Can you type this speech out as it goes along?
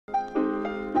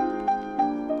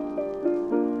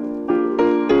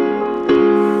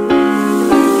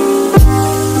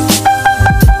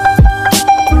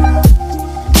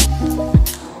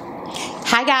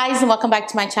back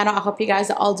to my channel. I hope you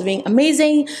guys are all doing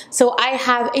amazing. So I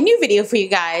have a new video for you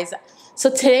guys.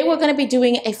 So today we're going to be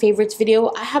doing a favorites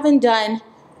video. I haven't done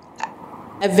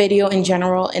a video in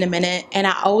general in a minute, and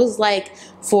I always like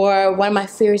for one of my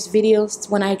favorite videos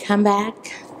when I come back.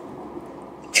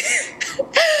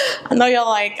 I know y'all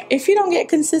like, if you don't get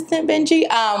consistent, Benji,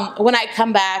 when I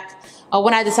come back, or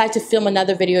when I decide to film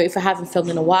another video, if I haven't filmed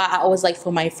in a while, I always like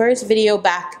for my first video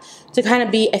back to kind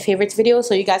of be a favorites video,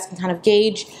 so you guys can kind of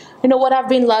gauge, you know, what I've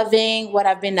been loving, what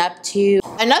I've been up to.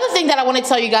 Another thing that I want to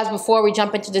tell you guys before we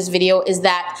jump into this video is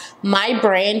that my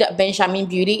brand, Benjamin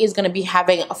Beauty, is going to be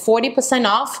having 40%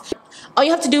 off. All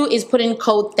you have to do is put in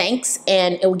code THANKS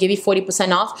and it will give you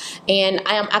 40% off. And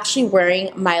I am actually wearing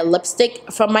my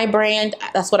lipstick from my brand.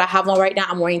 That's what I have on right now.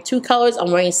 I'm wearing two colors.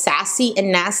 I'm wearing Sassy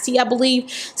and Nasty, I believe.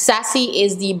 Sassy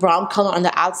is the brown color on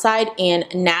the outside and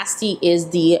Nasty is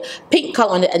the pink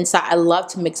color on the inside. I love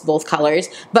to mix both colors.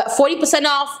 But 40%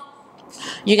 off.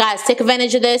 You guys take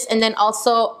advantage of this. And then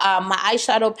also my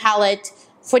eyeshadow palette,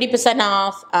 40%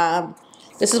 off.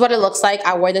 This is what it looks like.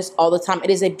 I wear this all the time.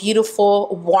 It is a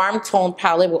beautiful warm tone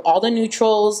palette with all the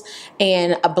neutrals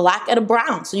and a black and a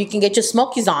brown. So you can get your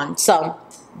smokies on. So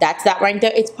that's that right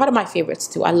there. It's part of my favorites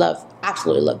too. I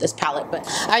absolutely love this palette. But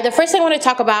all right, the first thing I want to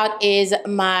talk about is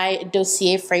my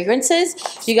Dossier fragrances.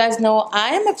 You guys know I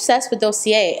am obsessed with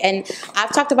Dossier, and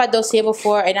I've talked about Dossier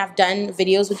before, and I've done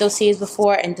videos with Dossiers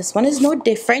before, and this one is no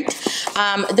different.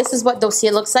 This is what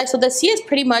Dossier looks like. So Dossier is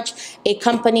pretty much a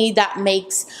company that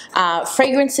makes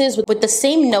fragrances with the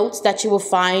same notes that you will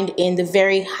find in the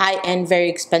very high-end, very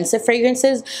expensive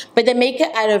fragrances, but they make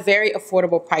it at a very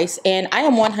affordable price, and I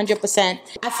am 100%.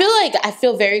 I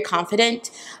feel very confident,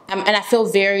 and I feel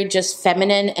very just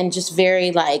feminine and just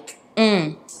very like,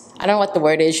 I don't know what the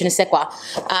word is, je ne sais quoi,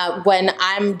 when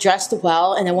I'm dressed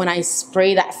well, and then when I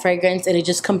spray that fragrance and it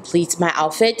just completes my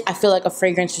outfit. I feel like a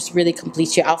fragrance just really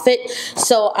completes your outfit.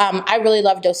 So I really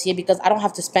love Dossier because I don't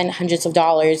have to spend hundreds of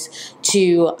dollars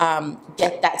to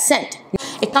get that scent.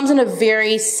 It comes in a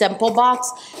very simple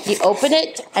box. You open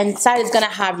it, and inside it's going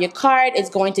to have your card. It's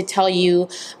going to tell you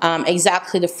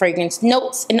exactly the fragrance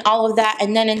notes and all of that.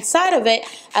 And then inside of it,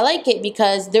 I like it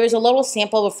because there's a little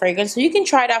sample of a fragrance. So you can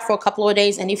try it out for a couple of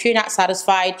days, and if you're not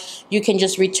satisfied, you can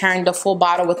just return the full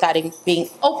bottle without it being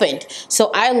opened. So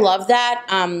I love that,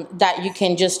 that you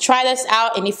can just try this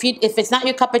out. And if it's not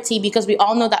your cup of tea, because we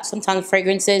all know that sometimes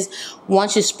fragrances,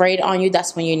 once you spray it on you,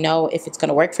 that's when you know if it's going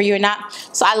to work for you or not.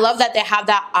 So I love that they have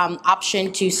that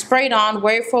option to spray it on,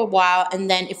 wear it for a while, and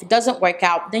then if it doesn't work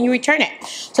out, then you return it.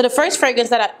 So the first fragrance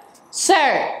that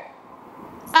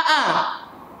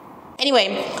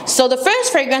Anyway, so the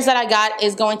first fragrance that I got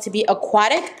is going to be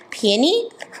Aquatic Peony.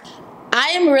 I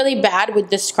am really bad with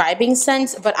describing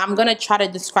scents, but I'm going to try to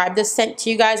describe this scent to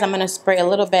you guys. I'm going to spray a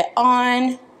little bit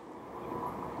on.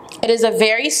 It is a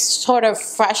very sort of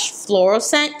fresh floral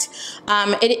scent.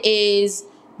 It is...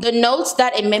 The notes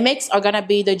that it mimics are going to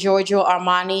be the Giorgio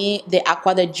Armani, the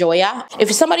Acqua di Gioia. If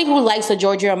you're somebody who likes the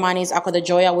Giorgio Armani's Acqua di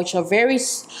Gioia, which are very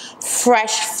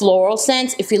fresh floral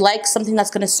scents, if you like something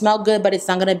that's going to smell good, but it's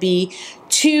not going to be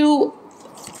too,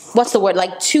 what's the word,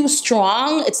 like too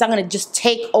strong, it's not going to just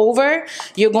take over,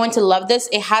 you're going to love this.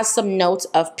 It has some notes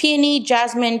of peony,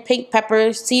 jasmine, pink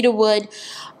pepper, cedarwood,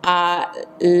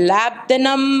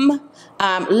 labdanum,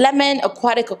 lemon,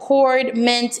 aquatic accord,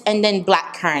 mint, and then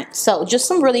black currant. So just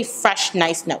some really fresh,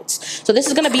 nice notes. So this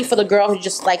is going to be for the girl who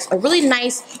just likes a really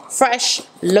nice, fresh,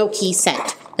 low-key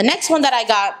scent. The next one that I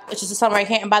got, which is this one right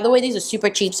here, and by the way, these are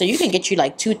super cheap, so you can get you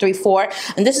like 2, 3, 4.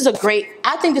 And this is a great,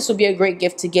 I think this would be a great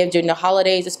gift to give during the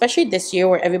holidays, especially this year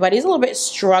where everybody's a little bit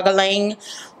struggling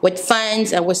with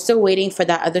funds, and we're still waiting for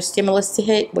that other stimulus to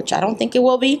hit, which I don't think it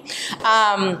will be.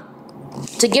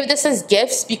 To give this as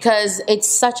gifts because it's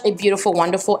such a beautiful,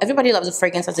 wonderful, everybody loves a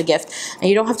fragrance as a gift, and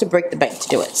you don't have to break the bank to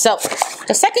do it. So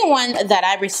the second one that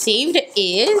I received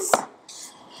is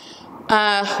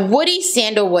Woody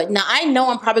Sandalwood. Now I know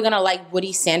I'm probably gonna like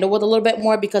Woody Sandalwood a little bit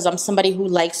more because I'm somebody who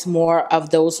likes more of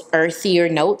those earthier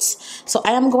notes. So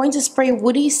I am going to spray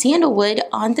Woody Sandalwood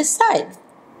on this side.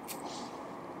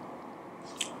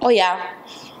 Oh yeah,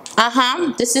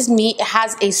 this is me. It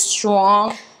has a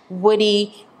strong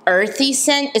woody earthy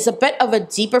scent. It's a bit of a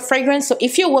deeper fragrance, so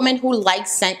if you're a woman who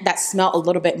likes scent that smell a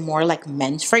little bit more like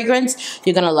men's fragrance,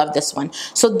 you're gonna love this one.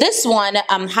 So this one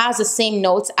has the same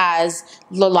notes as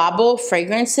Le Labo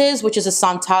fragrances, which is a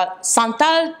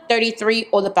Santal 33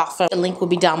 Eau de Parfum. The link will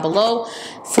be down below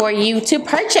for you to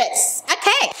purchase.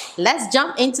 Okay, let's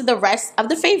jump into the rest of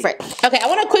the favorite. Okay, I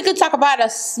want to quickly talk about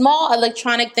a small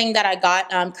electronic thing that I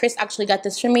got. Chris actually got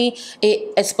this for me.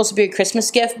 It's supposed to be a Christmas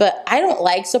gift, but I don't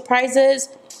like surprises.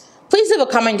 Please leave a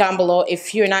comment down below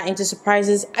if you're not into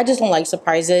surprises. I just don't like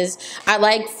surprises. I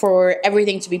like for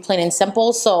everything to be plain and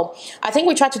simple. So I think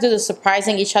we tried to do the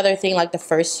surprising each other thing like the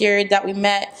first year that we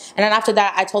met. And then after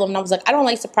that, I told him, I was like, I don't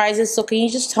like surprises. So can you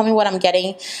just tell me what I'm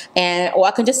getting? Or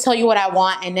I can just tell you what I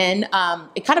want. And then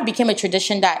it kind of became a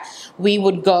tradition that we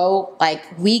would go like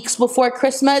weeks before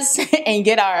Christmas and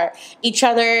get each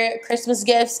other Christmas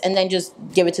gifts and then just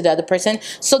give it to the other person.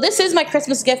 So this is my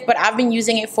Christmas gift, but I've been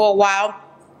using it for a while.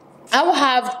 I will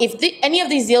have, if any of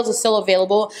these deals are still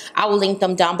available, I will link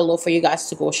them down below for you guys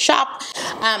to go shop.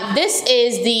 This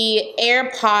is the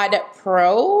AirPod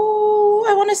Pro,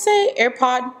 I want to say,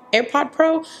 AirPod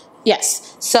Pro.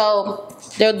 Yes, so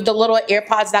they're the little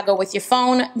AirPods that go with your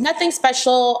phone. Nothing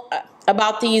special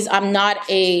about these. I'm not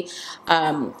a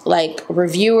like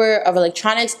reviewer of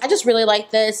electronics. I just really like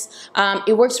this.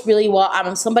 It works really well.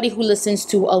 I'm somebody who listens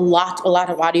to a lot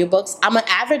of audiobooks. I'm an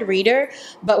avid reader,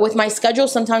 but with my schedule,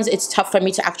 sometimes it's tough for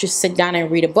me to actually sit down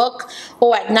and read a book.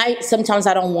 Or at night, sometimes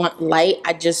I don't want light.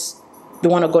 I just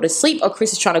want to go to sleep, or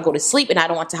Chris is trying to go to sleep and I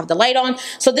don't want to have the light on.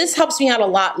 So this helps me out a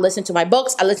lot. Listen to my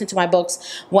books. I listen to my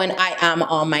books when I am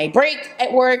on my break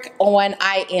at work, or when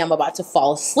I am about to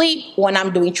fall asleep, when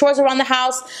I'm doing chores around the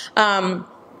house.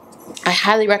 I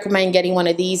highly recommend getting one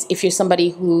of these if you're somebody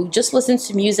who just listens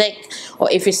to music,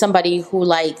 or if you're somebody who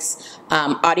likes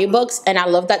audiobooks. And I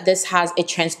love that this has a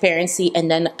transparency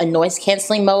and then a noise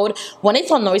canceling mode. When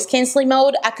it's on noise canceling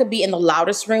mode, I could be in the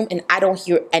loudest room and I don't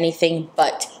hear anything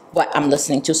but what I'm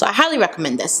listening to. So I highly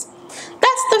recommend this.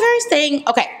 That's the first thing.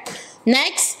 Okay,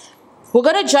 next we're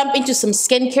gonna jump into some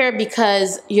skincare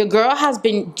because your girl has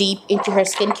been deep into her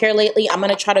skincare lately. I'm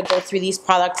gonna try to go through these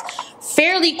products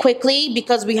fairly quickly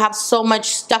because we have so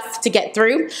much stuff to get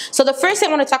through. So the first thing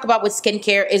I want to talk about with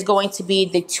skincare is going to be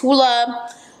the Tula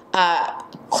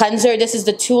cleanser. This is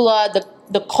the Tula,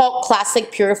 the Cult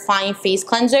Classic Purifying Face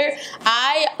Cleanser.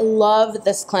 I love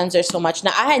this cleanser so much.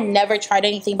 Now, I had never tried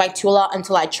anything by Tula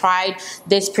until I tried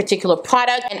this particular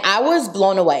product, and I was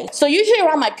blown away. So usually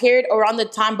around my period, or around the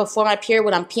time before my period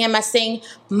when I'm PMSing,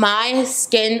 my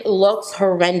skin looks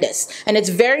horrendous. And it's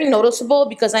very noticeable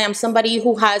because I am somebody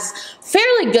who has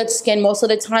fairly good skin most of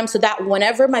the time, so that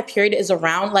whenever my period is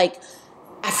around, like,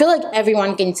 I feel like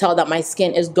everyone can tell that my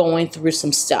skin is going through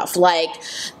some stuff. Like,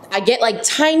 I get like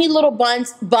tiny little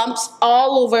bumps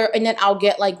all over, and then I'll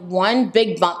get like one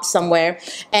big bump somewhere.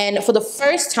 And for the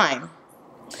first time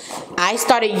I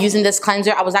started using this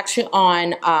cleanser, I was actually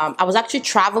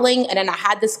traveling, and then I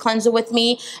had this cleanser with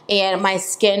me, and my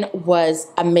skin was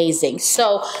amazing.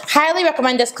 So highly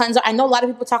recommend this cleanser. I know a lot of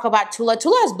people talk about Tula.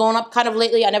 Tula has blown up kind of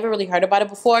lately. I never really heard about it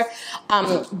before,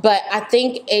 but I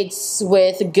think it's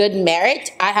with good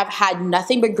merit. I have had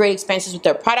nothing but great experiences with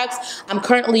their products. I'm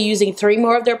currently using 3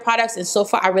 more of their products, and so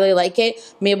far I really like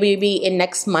it. Maybe be in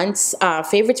next month's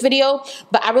favorites video,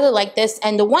 but I really like this.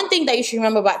 And the one thing that you should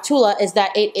remember about Tula is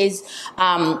that it is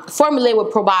formulated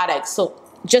with probiotics. So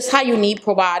just how you need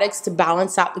probiotics to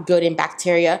balance out the good and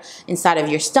bacteria inside of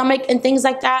your stomach and things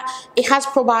like that, it has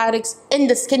probiotics in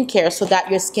the skincare so that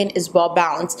your skin is well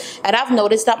balanced. And I've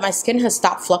noticed that my skin has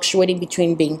stopped fluctuating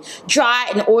between being dry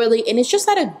and oily, and it's just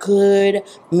at a good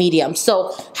medium.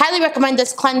 So highly recommend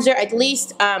this cleanser. At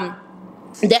least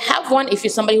they have one if you're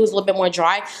somebody who's a little bit more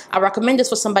dry. I recommend this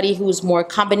for somebody who's more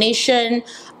combination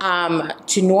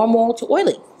to normal to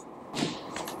oily.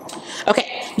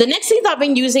 Okay, the next thing that I've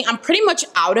been using, I'm pretty much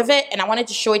out of it, and I wanted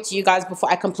to show it to you guys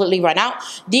before I completely run out.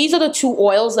 These are the 2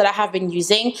 oils that I have been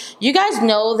using. You guys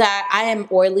know that I am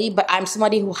oily, but I'm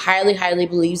somebody who highly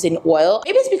believes in oil.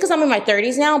 Maybe it's because I'm in my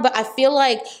 30s now, but I feel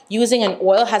like using an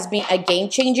oil has been a game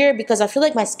changer because I feel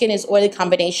like my skin is oily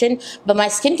combination, but my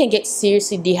skin can get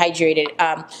seriously dehydrated,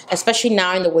 especially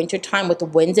now in the winter time with the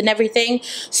winds and everything.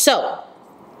 So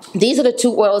these are the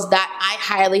 2 oils that I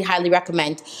highly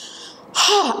recommend.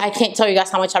 I can't tell you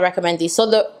guys how much I recommend these. So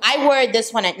I wear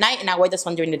this one at night, and I wear this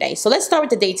one during the day. So let's start with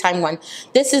the daytime one.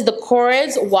 This is the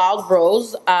Korres Wild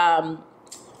Rose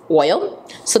oil.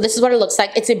 So this is what it looks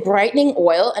like. It's a brightening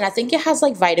oil, and I think it has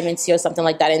like vitamin C or something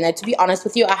like that in there. To be honest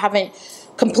with you, I haven't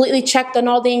completely checked on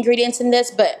all the ingredients in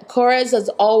this, but Korres has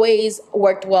always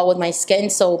worked well with my skin.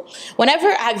 So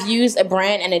whenever I've used a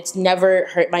brand and it's never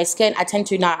hurt my skin, I tend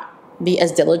to not be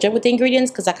as diligent with the ingredients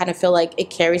because I kind of feel like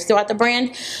it carries throughout the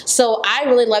brand. So I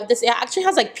really love this. It actually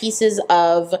has like pieces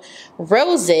of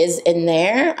roses in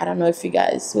there. I don't know if you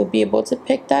guys will be able to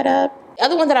pick that up. The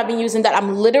other one that I've been using that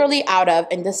I'm literally out of,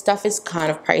 and this stuff is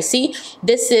kind of pricey,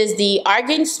 this is the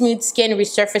Argan Smooth Skin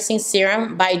Resurfacing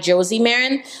Serum by Josie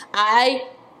Maran.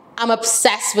 I'm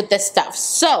obsessed with this stuff.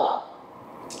 So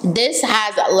This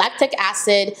has lactic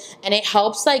acid and it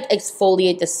helps like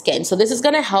exfoliate the skin. So this is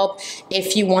gonna help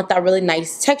if you want that really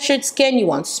nice textured skin, you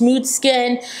want smooth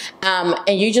skin,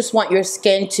 and you just want your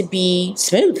skin to be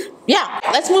smooth. Yeah,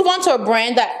 let's move on to a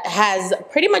brand that has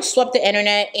pretty much swept the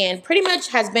internet and pretty much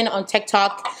has been on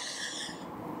TikTok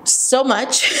so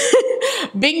much,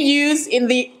 being used in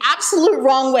the absolute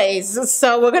wrong ways.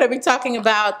 So we're gonna be talking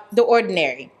about The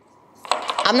Ordinary.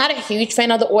 I'm not a huge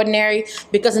fan of The Ordinary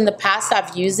because in the past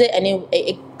I've used it and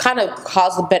it kind of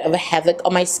caused a bit of a havoc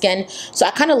on my skin. So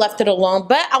I kind of left it alone,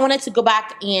 but I wanted to go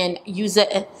back and use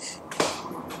it.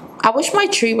 I wish my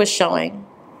tree was showing.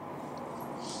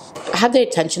 I have the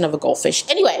attention of a goldfish.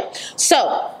 Anyway,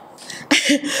 so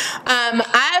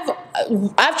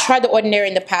I've tried The Ordinary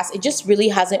in the past. It just really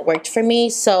hasn't worked for me.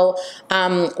 So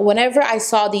whenever I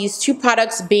saw these two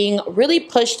products being really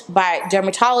pushed by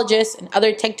dermatologists and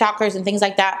other TikTokers and things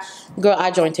like that, girl,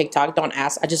 I joined TikTok. Don't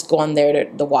ask. I just go on there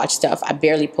to watch stuff. I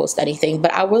barely post anything,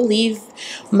 but I will leave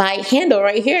my handle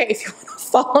right here if you want to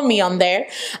follow me on there.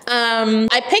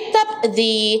 I picked up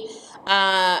the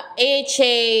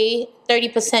AHA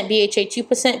 30% BHA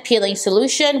 2% peeling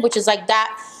solution, which is like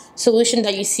that solution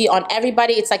that you see on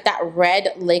everybody. It's like that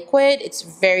red liquid. It's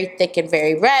very thick and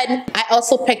very red. I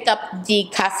also picked up the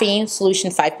caffeine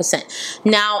solution 5%.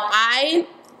 Now I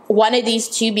wanted these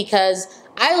two because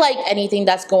I like anything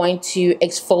that's going to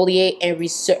exfoliate and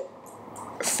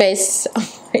resurface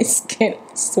my skin.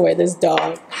 I swear, this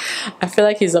dog, I feel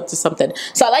like he's up to something.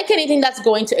 So I like anything that's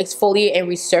going to exfoliate and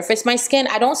resurface my skin.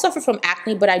 I don't suffer from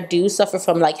acne, but I do suffer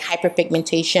from like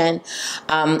hyperpigmentation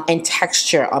and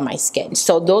texture on my skin.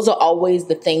 So those are always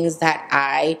the things that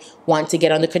I want to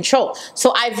get under control.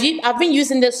 So I've been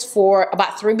using this for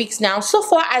about 3 weeks now. So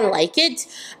far I like it.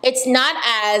 It's not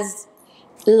as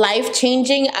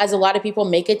life-changing as a lot of people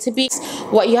make it to be.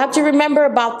 What you have to remember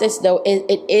about this though is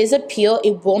it is a peel.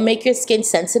 It will make your skin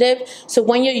sensitive. So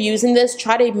when you're using this,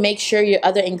 try to make sure your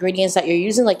other ingredients that you're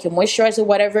using, like your moisturizer or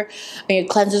whatever, and your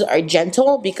cleansers are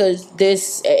gentle, because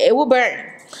it will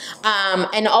burn.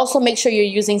 And also make sure you're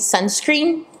using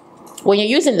sunscreen when you're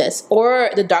using this, or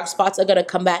the dark spots are gonna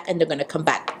come back and they're gonna come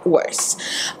back worse.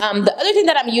 The other thing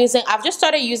that I'm using, I've just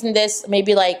started using this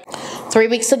maybe like 3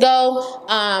 weeks ago.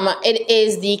 It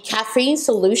is the caffeine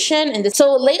solution. And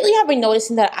so lately I've been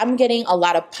noticing that I'm getting a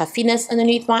lot of puffiness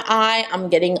underneath my eye. I'm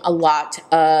getting a lot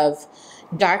of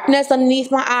darkness underneath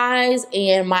my eyes,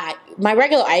 and my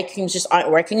regular eye creams just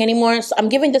aren't working anymore. So I'm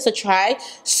giving this a try.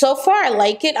 So far I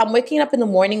like it. I'm waking up in the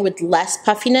morning with less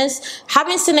puffiness.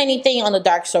 Haven't seen anything on the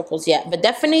dark circles yet, but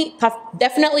definitely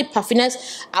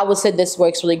puffiness. I would say this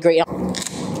works really great.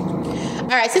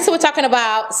 All right, since we're talking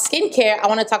about skincare, I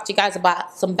want to talk to you guys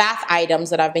about some bath items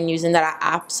that I've been using that I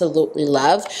absolutely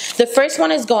love. The first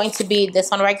one is going to be this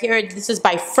one right here. This is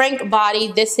by Frank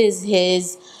Body. This is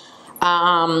his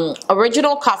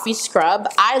original coffee scrub.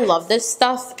 I love this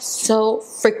stuff so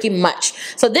freaking much.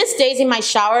 So this stays in my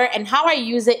shower, and how I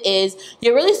use it is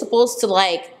you're really supposed to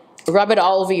like rub it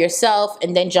all over yourself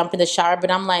and then jump in the shower,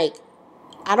 but I'm like,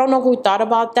 I don't know who thought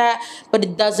about that, but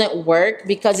it doesn't work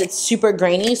because it's super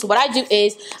grainy. So what I do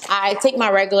is I take my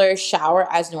regular shower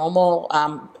as normal,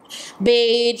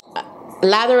 bathe,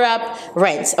 lather up,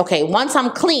 rinse. Okay, once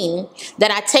I'm clean,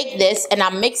 then I take this and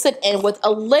I mix it in with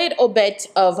a little bit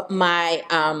of my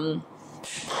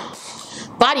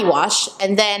body wash,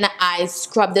 and then I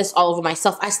scrub this all over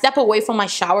myself. I step away from my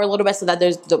shower a little bit so that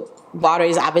the water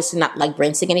is obviously not like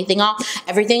rinsing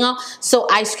everything off. So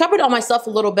I scrub it on myself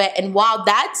a little bit, and while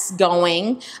that's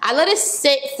going, I let it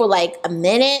sit for like a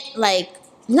minute, like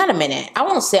not a minute. I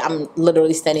won't say I'm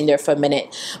literally standing there for a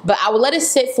minute, but I will let it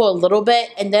sit for a little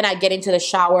bit, and then I get into the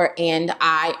shower and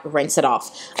I rinse it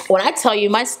off. When I tell you,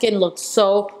 my skin looks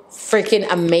so freaking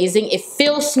amazing. It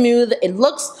feels smooth. It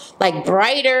looks like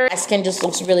brighter. My skin just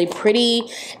looks really pretty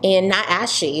and not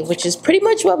ashy, which is pretty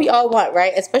much what we all want,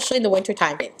 right? Especially in the winter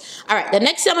time. All right, the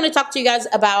next thing I'm going to talk to you guys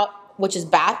about, which is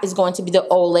bath, is going to be the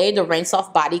Olay, the Rinse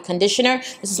Off Body Conditioner.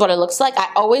 This is what it looks like. I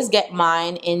always get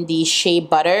mine in the Shea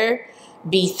Butter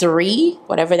B3,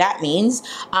 whatever that means.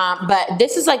 But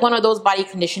this is like one of those body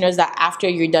conditioners that after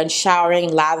you're done showering,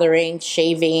 lathering,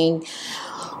 shaving,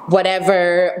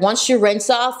 whatever, once you rinse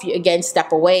off, you again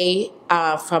step away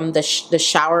from the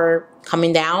shower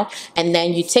coming down, and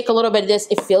then you take a little bit of this.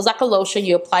 It feels like a lotion.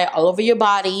 You apply it all over your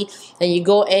body, then you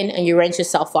go in and you rinse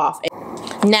yourself off.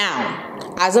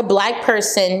 Now, as a black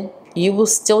person, you will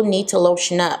still need to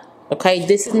lotion up. Okay,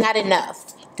 this is not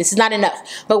enough. This is not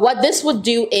enough. But what this would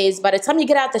do is by the time you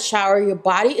get out the shower, your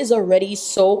body is already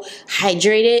so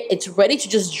hydrated. It's ready to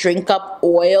just drink up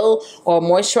oil or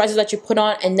moisturizer that you put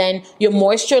on, and then your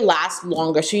moisture lasts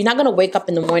longer. So you're not gonna wake up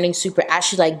in the morning super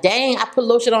ashy like, dang, I put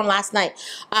lotion on last night.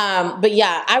 But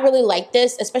yeah, I really like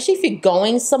this, especially if you're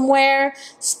going somewhere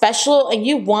special and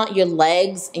you want your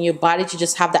legs and your body to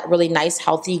just have that really nice,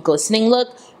 healthy, glistening look.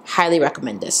 Highly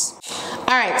recommend this.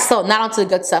 All right, so now onto the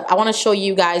good stuff. I want to show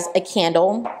you guys a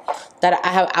candle that I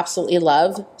have absolutely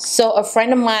loved. So a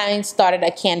friend of mine started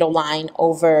a candle line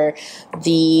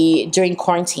during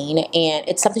quarantine, and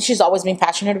it's something she's always been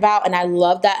passionate about, and I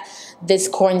love that this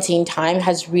quarantine time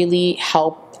has really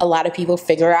helped a lot of people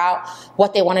figure out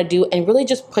what they want to do and really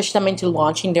just push them into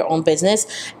launching their own business.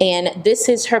 And this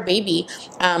is her baby.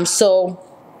 So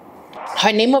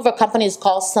her name of her company is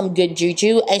called Some Good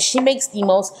Juju, and she makes the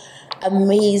most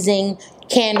amazing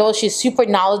candles. She's super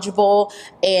knowledgeable,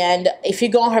 and if you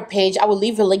go on her page, I will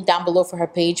leave a link down below for her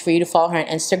page for you to follow her on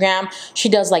Instagram. She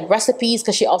does like recipes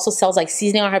because she also sells like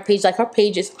seasoning on her page. Like her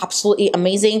page is absolutely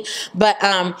amazing. But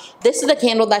this is the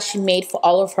candle that she made for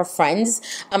all of her friends.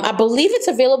 I believe it's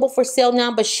available for sale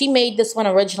now, but she made this one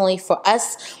originally for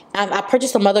us. I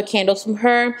purchased some other candles from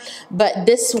her, but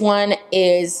this one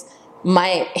is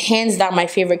my hands down my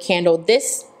favorite candle.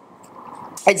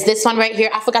 It's this one right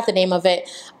here. I forgot the name of it.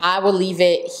 I will leave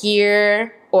it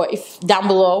here or if down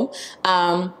below.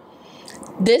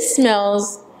 This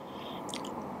smells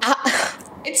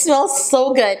it smells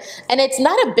so good, and it's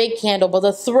not a big candle, but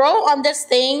the throw on this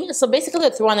thing, so basically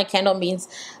the throw on the candle means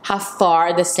how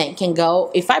far the scent can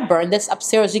go. If I burn this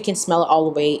upstairs, you can smell it all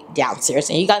the way downstairs,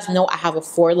 and you guys know I have a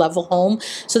 4-level home,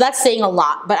 so that's saying a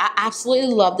lot. But I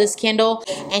absolutely love this candle,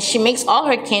 and she makes all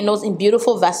her candles in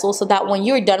beautiful vessels so that when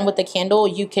you're done with the candle,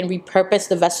 you can repurpose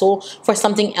the vessel for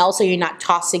something else, so you're not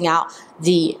tossing out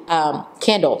the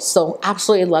candle. So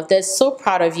absolutely love this. So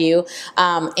proud of you.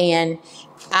 And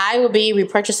I will be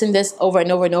repurchasing this over and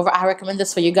over and over. I recommend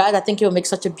this for you guys. I think it will make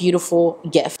such a beautiful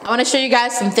gift. I want to show you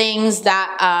guys some things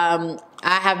that I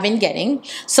have been getting.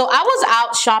 So I was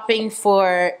out shopping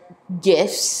for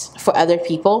gifts for other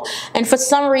people, and for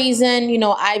some reason, you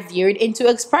know, I veered into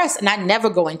Express, and I never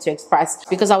go into Express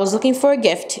because I was looking for a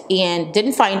gift and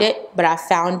didn't find it, but I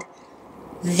found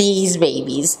these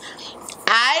babies.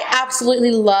 I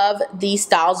absolutely love these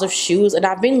styles of shoes, and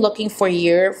I've been looking for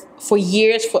years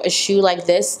for a shoe like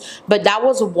this, but that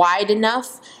was wide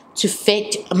enough to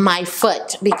fit my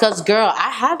foot because, girl,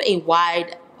 I have a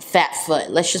wide, fat foot.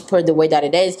 Let's just put it the way that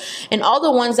it is. And all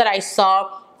the ones that I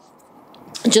saw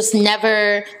just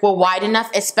never were wide enough,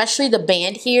 especially the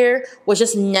band here was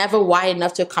just never wide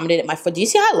enough to accommodate my foot. Do you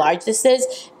see how large this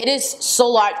is? It is so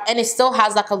large, and it still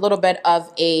has like a little bit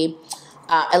of a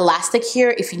elastic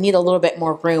here if you need a little bit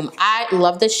more room. I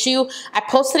love this shoe. I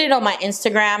posted it on my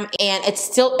Instagram, and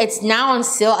it's now on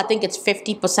sale. I think it's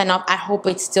 50% off. I hope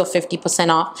it's still 50%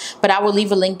 off, but I will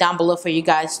leave a link down below for you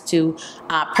guys to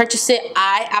purchase it.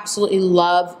 I absolutely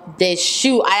love this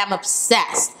shoe. I am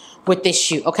obsessed with this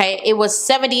shoe. Okay, it was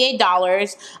 $78,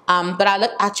 but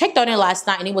I checked on it last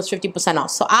night and it was 50%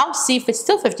 off. So I'll see if it's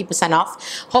still 50% off.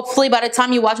 Hopefully by the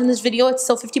time you're watching this video, it's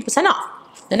still 50% off.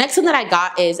 The next thing that I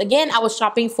got is, again, I was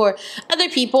shopping for other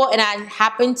people, and I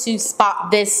happened to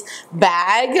spot this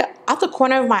bag out the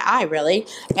corner of my eye, really,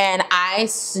 and I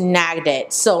snagged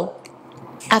it. So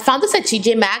I found this at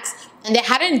TJ Maxx, and they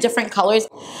had it in different colors.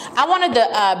 I wanted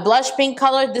the blush pink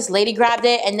color. This lady grabbed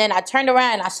it, and then I turned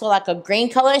around and I saw like a green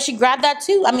color, and she grabbed that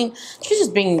too. I mean, she's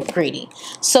just being greedy.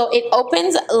 So it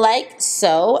opens like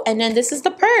so, and then this is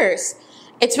the purse.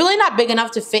 It's really not big enough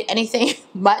to fit anything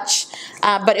much,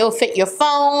 but it will fit your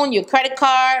phone, your credit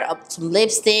card, some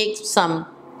lipstick, some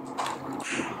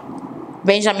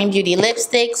Benjamin Beauty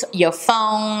lipsticks, your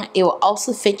phone. It will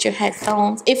also fit your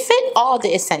headphones. It fit all the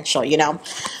essential, you know.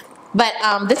 But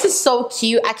this is so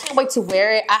cute. I can't wait to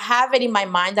wear it. I have it in my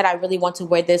mind that I really want to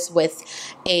wear this with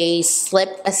a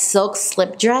silk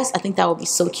slip dress. I think that would be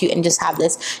so cute, and just have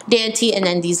this dainty and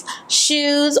then these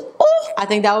shoes. Oh, I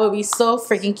think that would be so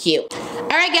freaking cute.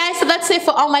 Alright guys, so that's it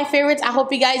for all my favorites. I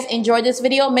hope you guys enjoyed this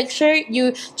video. Make sure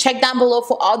you check down below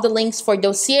for all the links for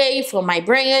Dossier, for my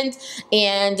brand,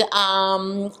 and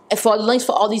for the links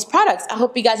for all these products. I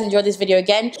hope you guys enjoyed this video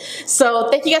again. So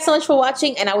thank you guys so much for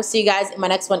watching, and I will see you guys in my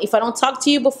next one. If I don't talk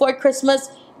to you before Christmas,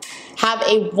 have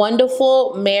a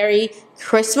wonderful, Merry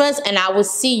Christmas, and I will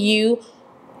see you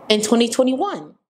in 2021.